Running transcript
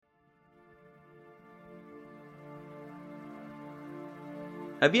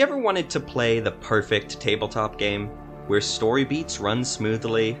Have you ever wanted to play the perfect tabletop game, where story beats run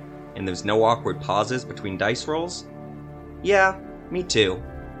smoothly, and there's no awkward pauses between dice rolls? Yeah, me too.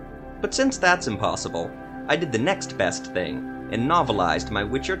 But since that's impossible, I did the next best thing, and novelized my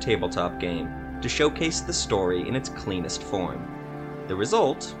Witcher tabletop game to showcase the story in its cleanest form. The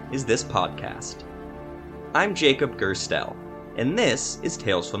result is this podcast. I'm Jacob Gerstel, and this is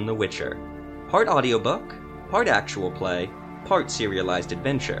Tales from the Witcher, part audiobook, part actual play, part serialized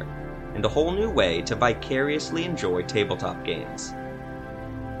adventure, and a whole new way to vicariously enjoy tabletop games.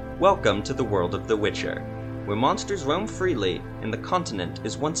 Welcome to the world of The Witcher, where monsters roam freely and the continent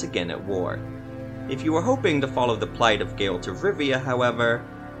is once again at war. If you were hoping to follow the plight of Geralt of Rivia, however,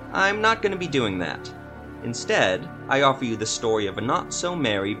 I'm not going to be doing that. Instead, I offer you the story of a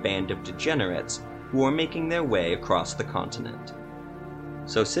not-so-merry band of degenerates who are making their way across the continent.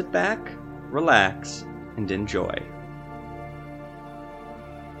 So sit back, relax, and enjoy.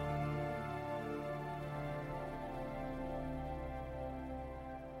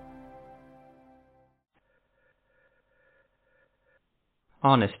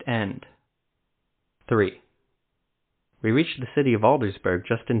 Honest End 3. We reached the city of Aldersburg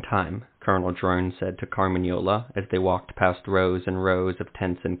just in time, Colonel Drone said to Carmagnola as they walked past rows and rows of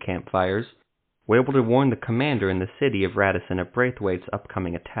tents and campfires. We're able to warn the commander in the city of Radisson of Braithwaite's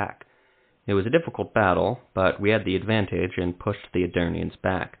upcoming attack. It was a difficult battle, but we had the advantage and pushed the Adernians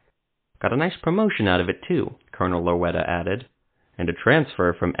back. Got a nice promotion out of it too, Colonel Lorwetta added. And a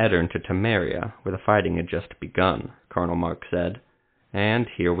transfer from Edirn to Temeria, where the fighting had just begun, Colonel Mark said. And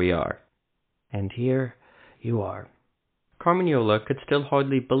here we are. And here you are. Carmagnola could still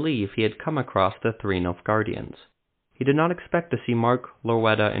hardly believe he had come across the three Nilfgaardians. He did not expect to see Mark,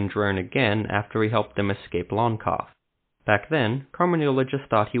 Lorwetta, and Drern again after he helped them escape Lonkov. Back then, Carmagnola just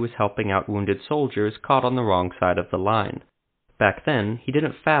thought he was helping out wounded soldiers caught on the wrong side of the line. Back then, he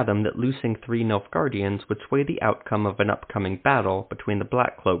didn't fathom that losing three Nilfgaardians would sway the outcome of an upcoming battle between the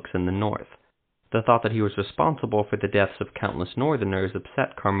Blackcloaks in the north. The thought that he was responsible for the deaths of countless northerners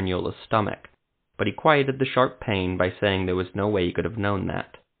upset Carmagnola's stomach, but he quieted the sharp pain by saying there was no way he could have known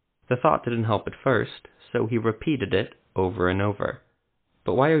that. The thought didn't help at first, so he repeated it over and over.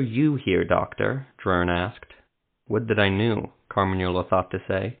 "But why are you here, Doctor?" Drern asked. "Would that I knew," Carmagnola thought to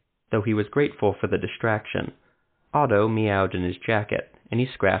say, though he was grateful for the distraction. Otto meowed in his jacket, and he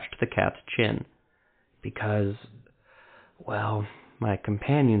scratched the cat's chin. "Because, well, my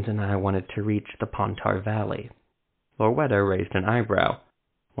companions and I wanted to reach the Pontar Valley." Lorwetta raised an eyebrow.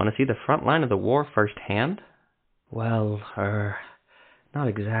 "Want to see the front line of the war firsthand?" "Well, not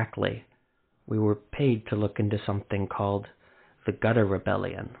exactly. We were paid to look into something called the Gutter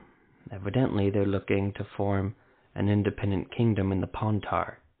Rebellion. Evidently they're looking to form an independent kingdom in the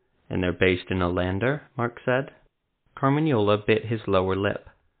Pontar." "And they're based in Olander?" Mark said. Carmagnola bit his lower lip.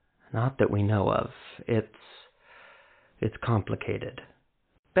 "Not that we know of. It's complicated."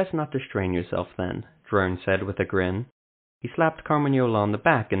 "Best not to strain yourself, then," Drern said with a grin. He slapped Carmagnola on the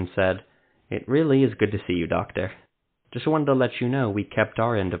back and said, "It really is good to see you, Doctor. Just wanted to let you know we kept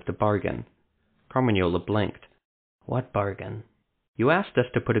our end of the bargain." Carmagnola blinked. "What bargain?" "You asked us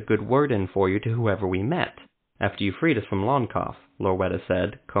to put a good word in for you to whoever we met, after you freed us from Lonkov," Lorwetta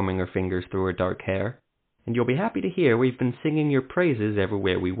said, combing her fingers through her dark hair. "And you'll be happy to hear we've been singing your praises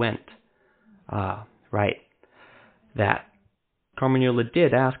everywhere we went." "Ah, right. That." Carmagnola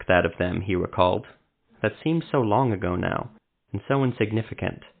did ask that of them, he recalled. That seemed so long ago now, and so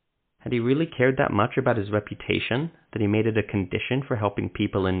insignificant. Had he really cared that much about his reputation, that he made it a condition for helping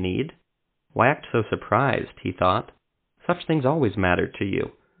people in need? Why act so surprised, he thought. Such things always mattered to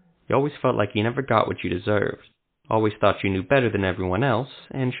you. You always felt like you never got what you deserved. Always thought you knew better than everyone else,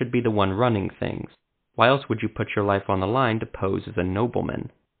 and should be the one running things. Why else would you put your life on the line to pose as a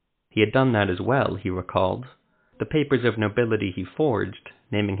nobleman? He had done that as well, he recalled. The papers of nobility he forged,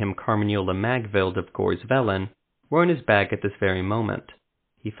 naming him Carmagnola Magvild of Gorsvelen, were in his bag at this very moment.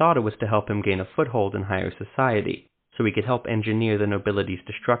 He thought it was to help him gain a foothold in higher society, so he could help engineer the nobility's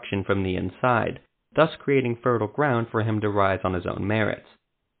destruction from the inside, thus creating fertile ground for him to rise on his own merits.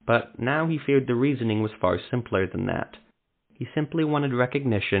 But now he feared the reasoning was far simpler than that. He simply wanted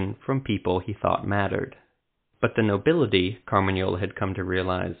recognition from people he thought mattered. But the nobility, Carmagnola had come to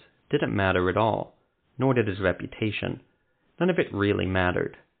realize, didn't matter at all, nor did his reputation. None of it really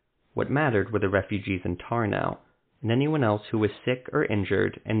mattered. What mattered were the refugees in Tarnow, and anyone else who was sick or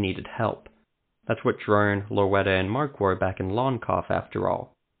injured and needed help. That's what Drern, Lorwetta, and Mark were back in Lonkov, after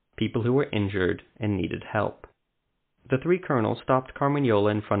all. People who were injured and needed help. The three colonels stopped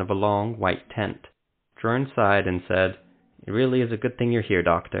Carmagnola in front of a long, white tent. Drern sighed and said, "It really is a good thing you're here,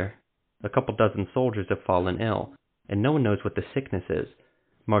 Doctor. A couple dozen soldiers have fallen ill, and no one knows what the sickness is.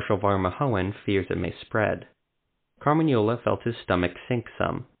 Marshal Varmahoen fears it may spread. Carmagnola felt his stomach sink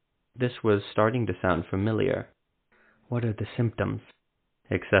some. This was starting to sound familiar. What are the symptoms?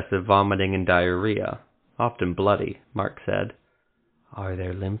 Excessive vomiting and diarrhea, often bloody, Mark said. Are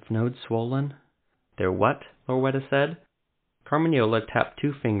their lymph nodes swollen? Their what? Lorwetta said. Carmagnola tapped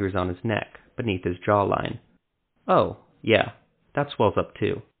 2 fingers on his neck, beneath his jawline. Oh, yeah, that swells up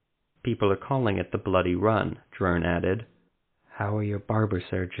too. People are calling it the bloody run, Drern added. How are your barber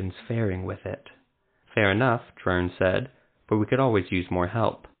surgeons faring with it? Fair enough, Drern said, but we could always use more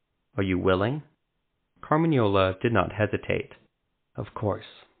help. Are you willing? Carmagnola did not hesitate. Of course.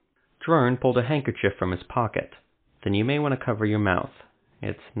 Drern pulled a handkerchief from his pocket. Then you may want to cover your mouth.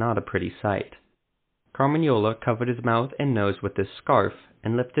 It's not a pretty sight. Carmagnola covered his mouth and nose with his scarf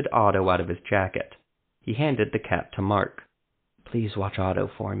and lifted Otto out of his jacket. He handed the cat to Mark. Please watch Otto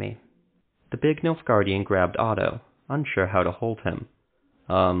for me. The big Nilfgaardian grabbed Otto, unsure how to hold him.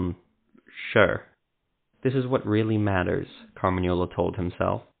 Sure. This is what really matters, Carmagnola told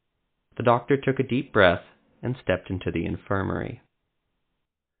himself. The doctor took a deep breath and stepped into the infirmary.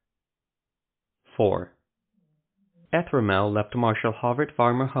 4. Ethramel left Marshal Havert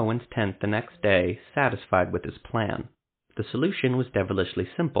Varmahoen's tent the next day, satisfied with his plan. The solution was devilishly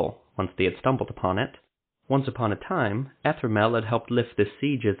simple, once they had stumbled upon it. Once upon a time, Ethramel had helped lift the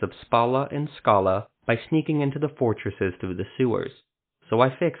sieges of Spala and Scala by sneaking into the fortresses through the sewers. So why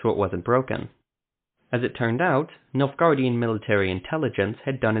fix what wasn't broken? As it turned out, Nilfgaardian military intelligence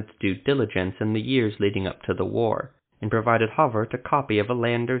had done its due diligence in the years leading up to the war, and provided Havert a copy of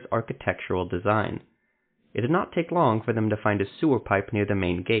Alander's architectural design. It did not take long for them to find a sewer pipe near the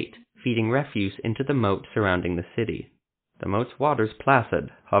main gate, feeding refuse into the moat surrounding the city. The moat's water's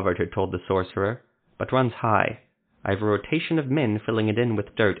placid, Havert had told the sorcerer, but runs high. I have a rotation of men filling it in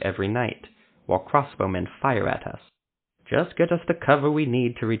with dirt every night, while crossbowmen fire at us. Just get us the cover we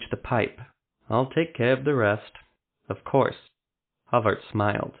need to reach the pipe. I'll take care of the rest. Of course. Havert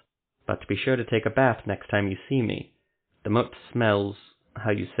smiled. But be sure to take a bath next time you see me. The moat smells,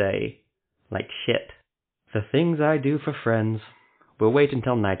 how you say, like shit. The things I do for friends. We'll wait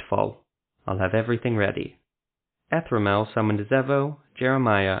until nightfall. I'll have everything ready. Ethramel summoned Zevo,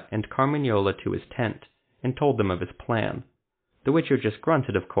 Jeremiah, and Carmagnola to his tent, and told them of his plan. The Witcher just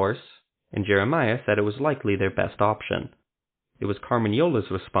grunted, of course, and Jeremiah said it was likely their best option. It was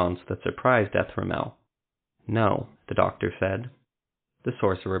Carmagnola's response that surprised Ethramel. No, the doctor said. The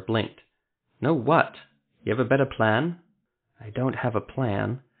sorcerer blinked. No what? You have a better plan? I don't have a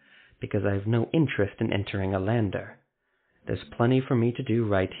plan, because I have no interest in entering Alander. There's plenty for me to do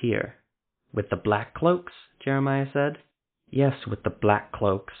right here. With the black cloaks? Jeremiah said. Yes, with the black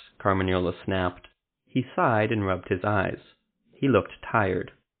cloaks, Carmagnola snapped. He sighed and rubbed his eyes. He looked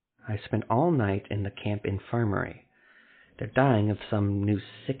tired. I spent all night in the camp infirmary. They're dying of some new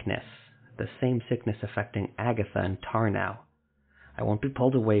sickness, the same sickness affecting Agatha and Tarnow. I won't be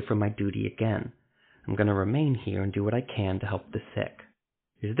pulled away from my duty again. I'm going to remain here and do what I can to help the sick.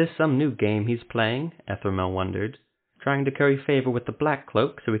 Is this some new game he's playing? Ethramel wondered. Trying to curry favor with the Black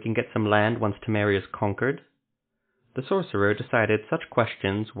Cloak so he can get some land once Temeria is conquered? The sorcerer decided such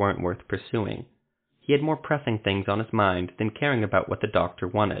questions weren't worth pursuing. He had more pressing things on his mind than caring about what the doctor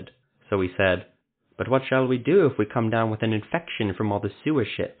wanted, so he said, But what shall we do if we come down with an infection from all the sewer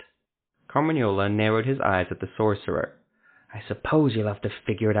shit? Carmagnola narrowed his eyes at the sorcerer. I suppose you'll have to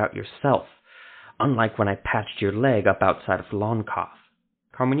figure it out yourself, unlike when I patched your leg up outside of Lonkoff.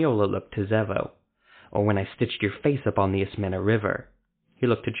 Carmagnola looked to Zevo. Or when I stitched your face up on the Ismena River. He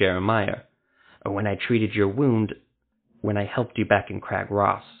looked to Jeremiah. Or when I treated your wound when I helped you back in Crag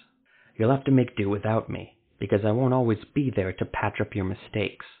Ross. You'll have to make do without me, because I won't always be there to patch up your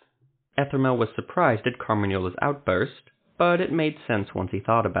mistakes. Ethramel was surprised at Carmagnola's outburst, but it made sense once he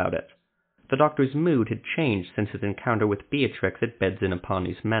thought about it. The doctor's mood had changed since his encounter with Beatrix at Bedzin upon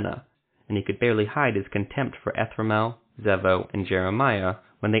Ismena, and he could barely hide his contempt for Ethramel, Zevo, and Jeremiah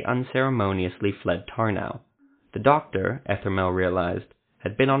when they unceremoniously fled Tarnow. The doctor, Ethramel realized,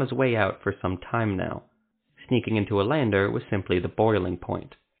 had been on his way out for some time now. Sneaking into Alander was simply the boiling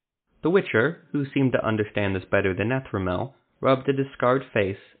point. The Witcher, who seemed to understand this better than Ethramel, rubbed at his scarred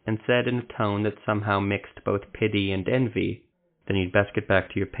face and said in a tone that somehow mixed both pity and envy, Then you'd best get back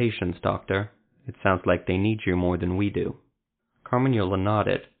to your patients, Doctor. It sounds like they need you more than we do. Carmagnola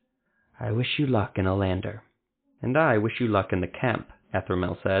nodded. I wish you luck in Alander. And I wish you luck in the camp,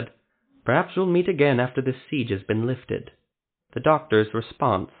 Ethramel said. Perhaps we'll meet again after this siege has been lifted. The doctor's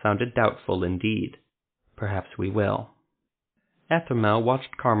response sounded doubtful indeed. Perhaps we will. Ethramel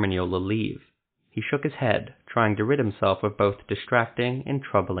watched Carmagnola leave. He shook his head, trying to rid himself of both distracting and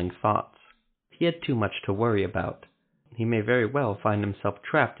troubling thoughts. He had too much to worry about. He may very well find himself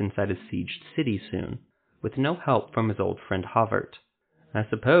trapped inside a sieged city soon, with no help from his old friend Havert. I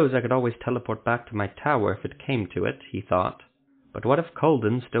suppose I could always teleport back to my tower if it came to it, he thought. But what if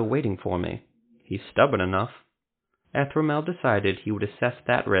Colden's still waiting for me? He's stubborn enough. Ethramel decided he would assess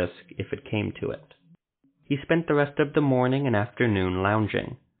that risk if it came to it. He spent the rest of the morning and afternoon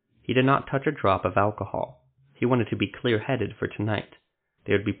lounging. He did not touch a drop of alcohol. He wanted to be clear-headed for tonight.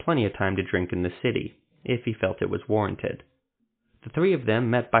 There would be plenty of time to drink in the city, if he felt it was warranted. The three of them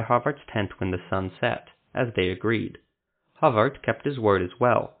met by Havart's tent when the sun set, as they agreed. Havart kept his word as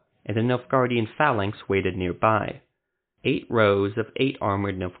well, and the Nilfgaardian phalanx waited nearby. 8 rows of 8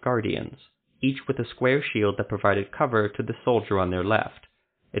 armored Nilfgaardians, each with a square shield that provided cover to the soldier on their left.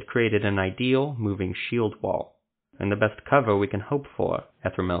 It created an ideal moving shield wall. And the best cover we can hope for,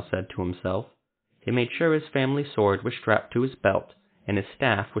 Ethramel said to himself. He made sure his family sword was strapped to his belt, and his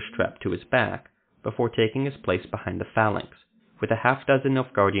staff was strapped to his back, before taking his place behind the phalanx, with a half-dozen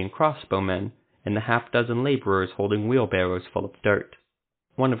Nilfgaardian crossbowmen and the half-dozen laborers holding wheelbarrows full of dirt.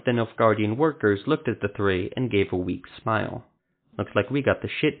 One of the Nilfgaardian workers looked at the three and gave a weak smile. Looks like we got the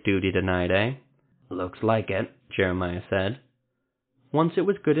shit duty tonight, eh? Looks like it, Jeremiah said. Once it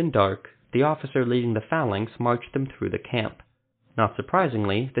was good and dark, the officer leading the phalanx marched them through the camp. Not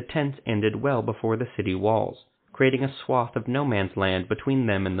surprisingly, the tents ended well before the city walls, creating a swath of no man's land between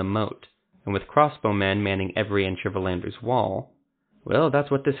them and the moat, and with crossbowmen manning every inch of Erlander's wall. Well,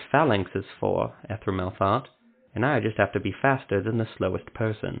 that's what this phalanx is for, Ethramel thought, and I just have to be faster than the slowest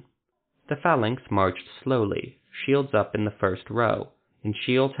person. The phalanx marched slowly, shields up in the first row, and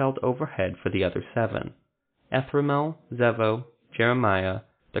shields held overhead for the other 7. Ethramel, Zevo, Jeremiah,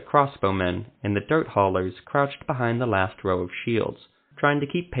 the crossbowmen, and the dirt haulers crouched behind the last row of shields, trying to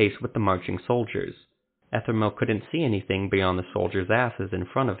keep pace with the marching soldiers. Ethramel couldn't see anything beyond the soldiers' asses in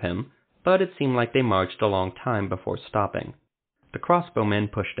front of him, but it seemed like they marched a long time before stopping. The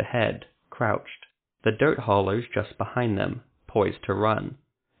crossbowmen pushed ahead, crouched, the dirt haulers just behind them, poised to run.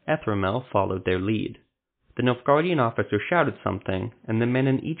 Ethramel followed their lead. The Nilfgaardian officer shouted something, and the men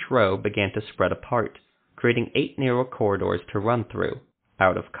in each row began to spread apart, creating 8 narrow corridors to run through,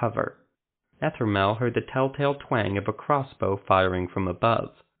 out of cover. Ethramel heard the telltale twang of a crossbow firing from above.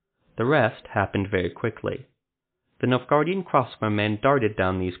 The rest happened very quickly. The Nilfgaardian crossbowmen darted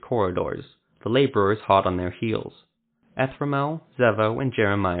down these corridors, the laborers hot on their heels. Ethramel, Zevo, and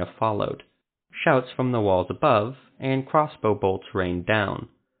Jeremiah followed. Shouts from the walls above, and crossbow bolts rained down.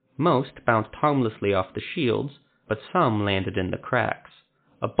 Most bounced harmlessly off the shields, but some landed in the cracks.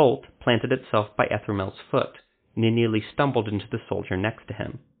 A bolt planted itself by Ethramel's foot, and he nearly stumbled into the soldier next to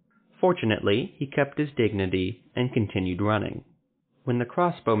him. Fortunately, he kept his dignity and continued running. When the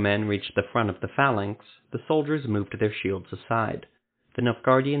crossbowmen reached the front of the phalanx, the soldiers moved their shields aside. The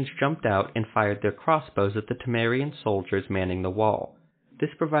Nilfgaardians jumped out and fired their crossbows at the Temerian soldiers manning the wall. This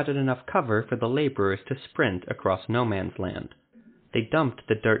provided enough cover for the laborers to sprint across no man's land. They dumped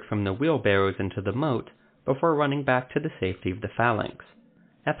the dirt from the wheelbarrows into the moat before running back to the safety of the phalanx.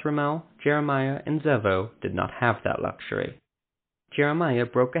 Ethramel, Jeremiah, and Zevo did not have that luxury. Jeremiah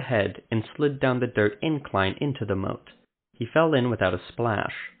broke ahead and slid down the dirt incline into the moat. He fell in without a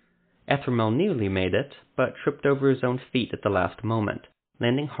splash. Ethramel nearly made it, but tripped over his own feet at the last moment,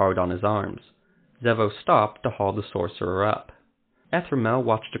 landing hard on his arms. Zevo stopped to haul the sorcerer up. Ethramel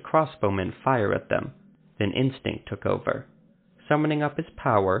watched a crossbowman fire at them. Then instinct took over. Summoning up his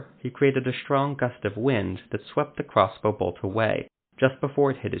power, he created a strong gust of wind that swept the crossbow bolt away, just before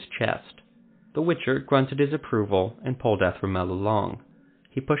it hit his chest. The Witcher grunted his approval and pulled Ethramel along.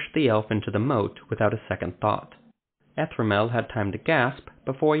 He pushed the elf into the moat without a second thought. Ethramel had time to gasp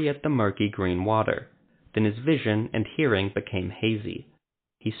before he hit the murky green water. Then his vision and hearing became hazy.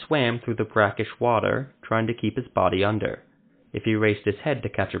 He swam through the brackish water, trying to keep his body under. If he raised his head to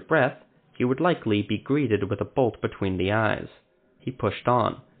catch a breath, he would likely be greeted with a bolt between the eyes. He pushed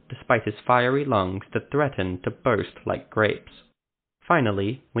on, despite his fiery lungs that threatened to burst like grapes.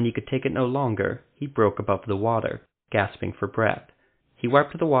 Finally, when he could take it no longer, he broke above the water, gasping for breath. He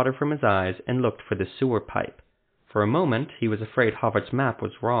wiped the water from his eyes and looked for the sewer pipe. For a moment, he was afraid Havart's map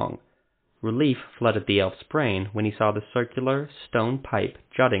was wrong. Relief flooded the elf's brain when he saw the circular, stone pipe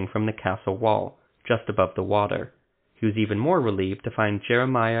jutting from the castle wall, just above the water. He was even more relieved to find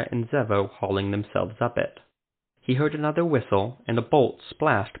Jeremiah and Zevo hauling themselves up it. He heard another whistle, and a bolt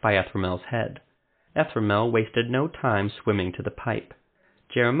splashed by Ethramel's head. Ethramel wasted no time swimming to the pipe.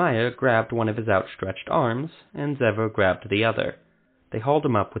 Jeremiah grabbed one of his outstretched arms, and Zevo grabbed the other. They hauled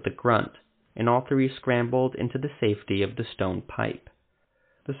him up with a grunt, and all three scrambled into the safety of the stone pipe.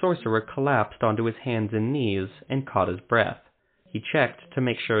 The sorcerer collapsed onto his hands and knees and caught his breath. He checked to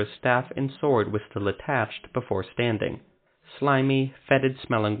make sure his staff and sword was still attached before standing. Slimy,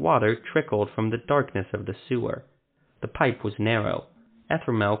 fetid-smelling water trickled from the darkness of the sewer. The pipe was narrow.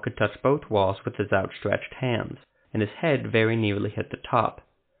 Ethramel could touch both walls with his outstretched hands, and his head very nearly hit the top.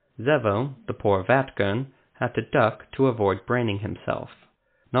 Zevo, the poor Vatgern, had to duck to avoid braining himself.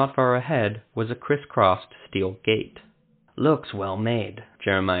 Not far ahead was a criss-crossed steel gate. "Looks well made,"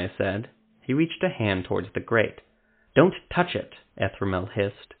 Jeremiah said. He reached a hand towards the grate. "Don't touch it," Ethramel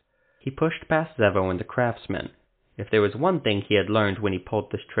hissed. He pushed past Zevo and the craftsman. If there was one thing he had learned when he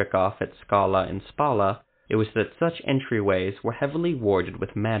pulled this trick off at Scala and Spala, it was that such entryways were heavily warded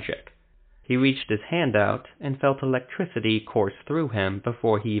with magic. He reached his hand out and felt electricity course through him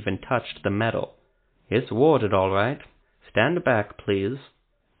before he even touched the metal. "It's warded all right. Stand back, please."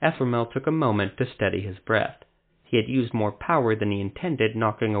 Ethramel took a moment to steady his breath. He had used more power than he intended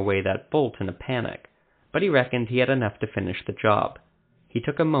knocking away that bolt in a panic, but he reckoned he had enough to finish the job. He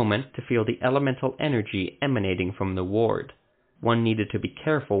took a moment to feel the elemental energy emanating from the ward. One needed to be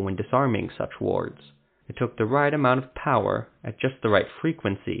careful when disarming such wards. It took the right amount of power, at just the right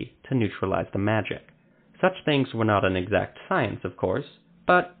frequency, to neutralize the magic. Such things were not an exact science, of course,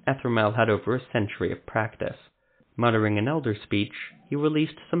 but Ethramel had over a century of practice. Muttering an elder speech, he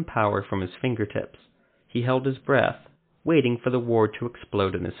released some power from his fingertips. He held his breath, waiting for the ward to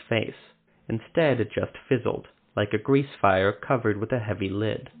explode in his face. Instead, it just fizzled, like a grease fire covered with a heavy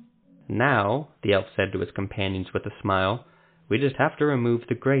lid. "Now," the elf said to his companions with a smile, "we just have to remove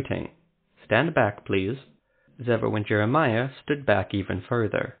the grating. Stand back, please." Zevo and Jeremiah stood back even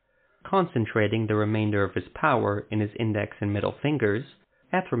further. Concentrating the remainder of his power in his index and middle fingers,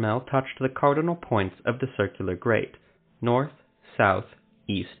 Ethramel touched the cardinal points of the circular grate, north, south,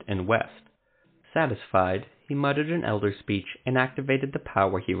 east, and west. Satisfied, he muttered an elder speech and activated the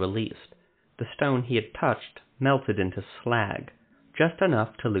power he released. The stone he had touched melted into slag, just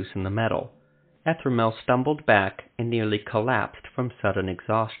enough to loosen the metal. Ethramel stumbled back and nearly collapsed from sudden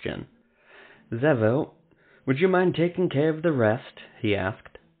exhaustion. "Zevo, would you mind taking care of the rest?" he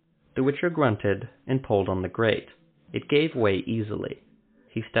asked. The Witcher grunted and pulled on the grate. It gave way easily.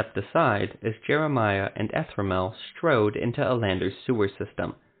 He stepped aside as Jeremiah and Ethramel strode into Alander's sewer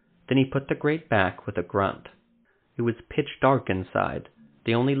system. Then he put the grate back with a grunt. It was pitch dark inside,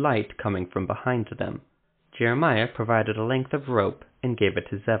 the only light coming from behind them. Jeremiah provided a length of rope and gave it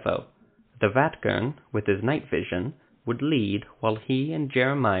to Zevo. The Vatgern, with his night vision, would lead while he and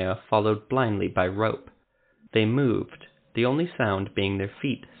Jeremiah followed blindly by rope. They moved, the only sound being their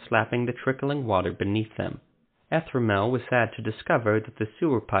feet slapping the trickling water beneath them. Ethramel was sad to discover that the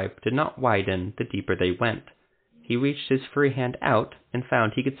sewer pipe did not widen the deeper they went. He reached his free hand out and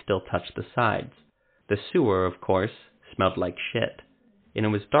found he could still touch the sides. The sewer, of course, smelled like shit, and it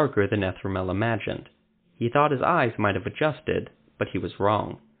was darker than Ethramel imagined. He thought his eyes might have adjusted, but he was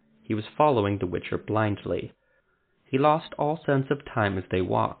wrong. He was following the Witcher blindly. He lost all sense of time as they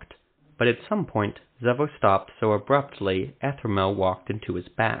walked, but at some point Zevo stopped so abruptly Ethramel walked into his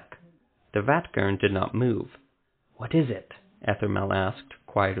back. The Vatgern did not move. "What is it?" Ethramel asked,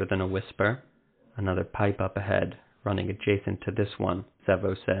 quieter than a whisper. "Another pipe up ahead, running adjacent to this one,"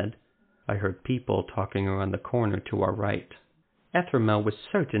 Zevo said. "I heard people talking around the corner to our right." Ethramel was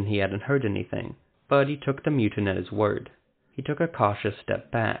certain he hadn't heard anything, but he took the mutant at his word. He took a cautious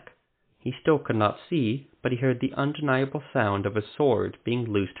step back. He still could not see, but he heard the undeniable sound of a sword being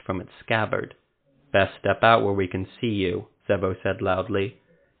loosed from its scabbard. "Best step out where we can see you," Zevo said loudly.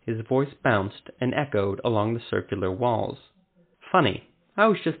 His voice bounced and echoed along the circular walls. "Funny, I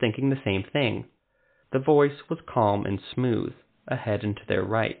was just thinking the same thing." The voice was calm and smooth, ahead and to their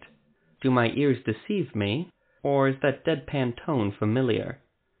right. Do my ears deceive me, or is that deadpan tone familiar?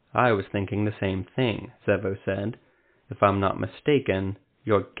 "I was thinking the same thing," Zevo said. "If I'm not mistaken,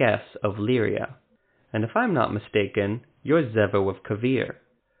 you're Gess of Lyria. And if I'm not mistaken, you're Zevo of Kovir."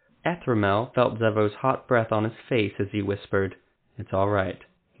 Ethramel felt Zevo's hot breath on his face as he whispered, "It's all right.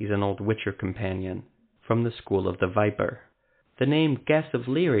 He's an old Witcher companion, from the school of the Viper." The name Gess of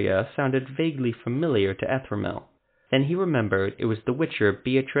Lyria sounded vaguely familiar to Ethramel. Then he remembered it was the Witcher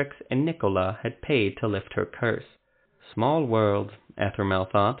Beatrix and Nicola had paid to lift her curse. Small world, Ethramel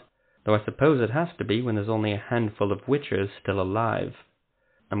thought, though I suppose it has to be when there's only a handful of Witchers still alive.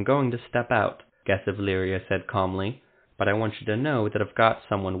 "I'm going to step out," Gess of Lyria said calmly, "but I want you to know that I've got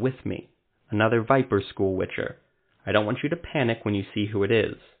someone with me, another Viper School Witcher. I don't want you to panic when you see who it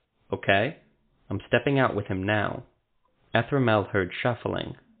is, okay? I'm stepping out with him now." Ethramel heard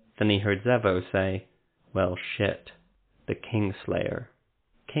shuffling. Then he heard Zevo say, "Well, shit. The Kingslayer."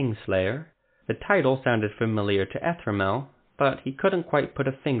 Kingslayer? The title sounded familiar to Ethramel, but he couldn't quite put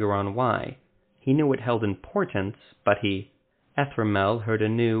a finger on why. He knew it held importance, but Ethramel heard a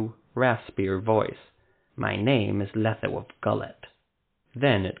new, raspier voice. My name is Letho of Gullet.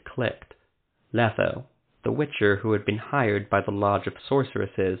 Then it clicked. Letho, the witcher who had been hired by the Lodge of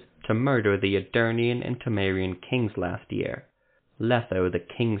Sorceresses to murder the Aedirnian and Temerian kings last year. Letho the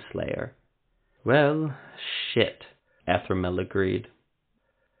Kingslayer. Well, shit, Ethramel agreed.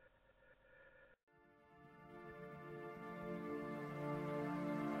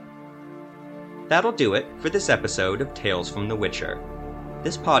 That'll do it for this episode of Tales from the Witcher.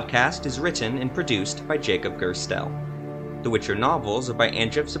 This podcast is written and produced by Jacob Gerstel. The Witcher novels are by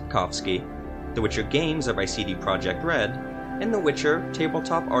Andrzej Sapkowski, The Witcher games are by CD Projekt Red, and The Witcher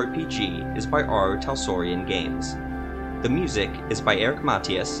Tabletop RPG is by R. Talsorian Games. The music is by Eric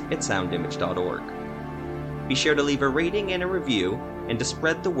Matias at soundimage.org. Be sure to leave a rating and a review, and to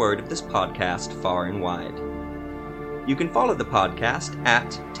spread the word of this podcast far and wide. You can follow the podcast at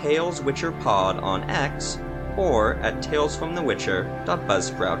TalesWitcherPod on X, or at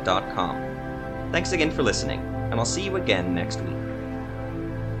talesfromthewitcher.buzzsprout.com. Thanks again for listening, and I'll see you again next week.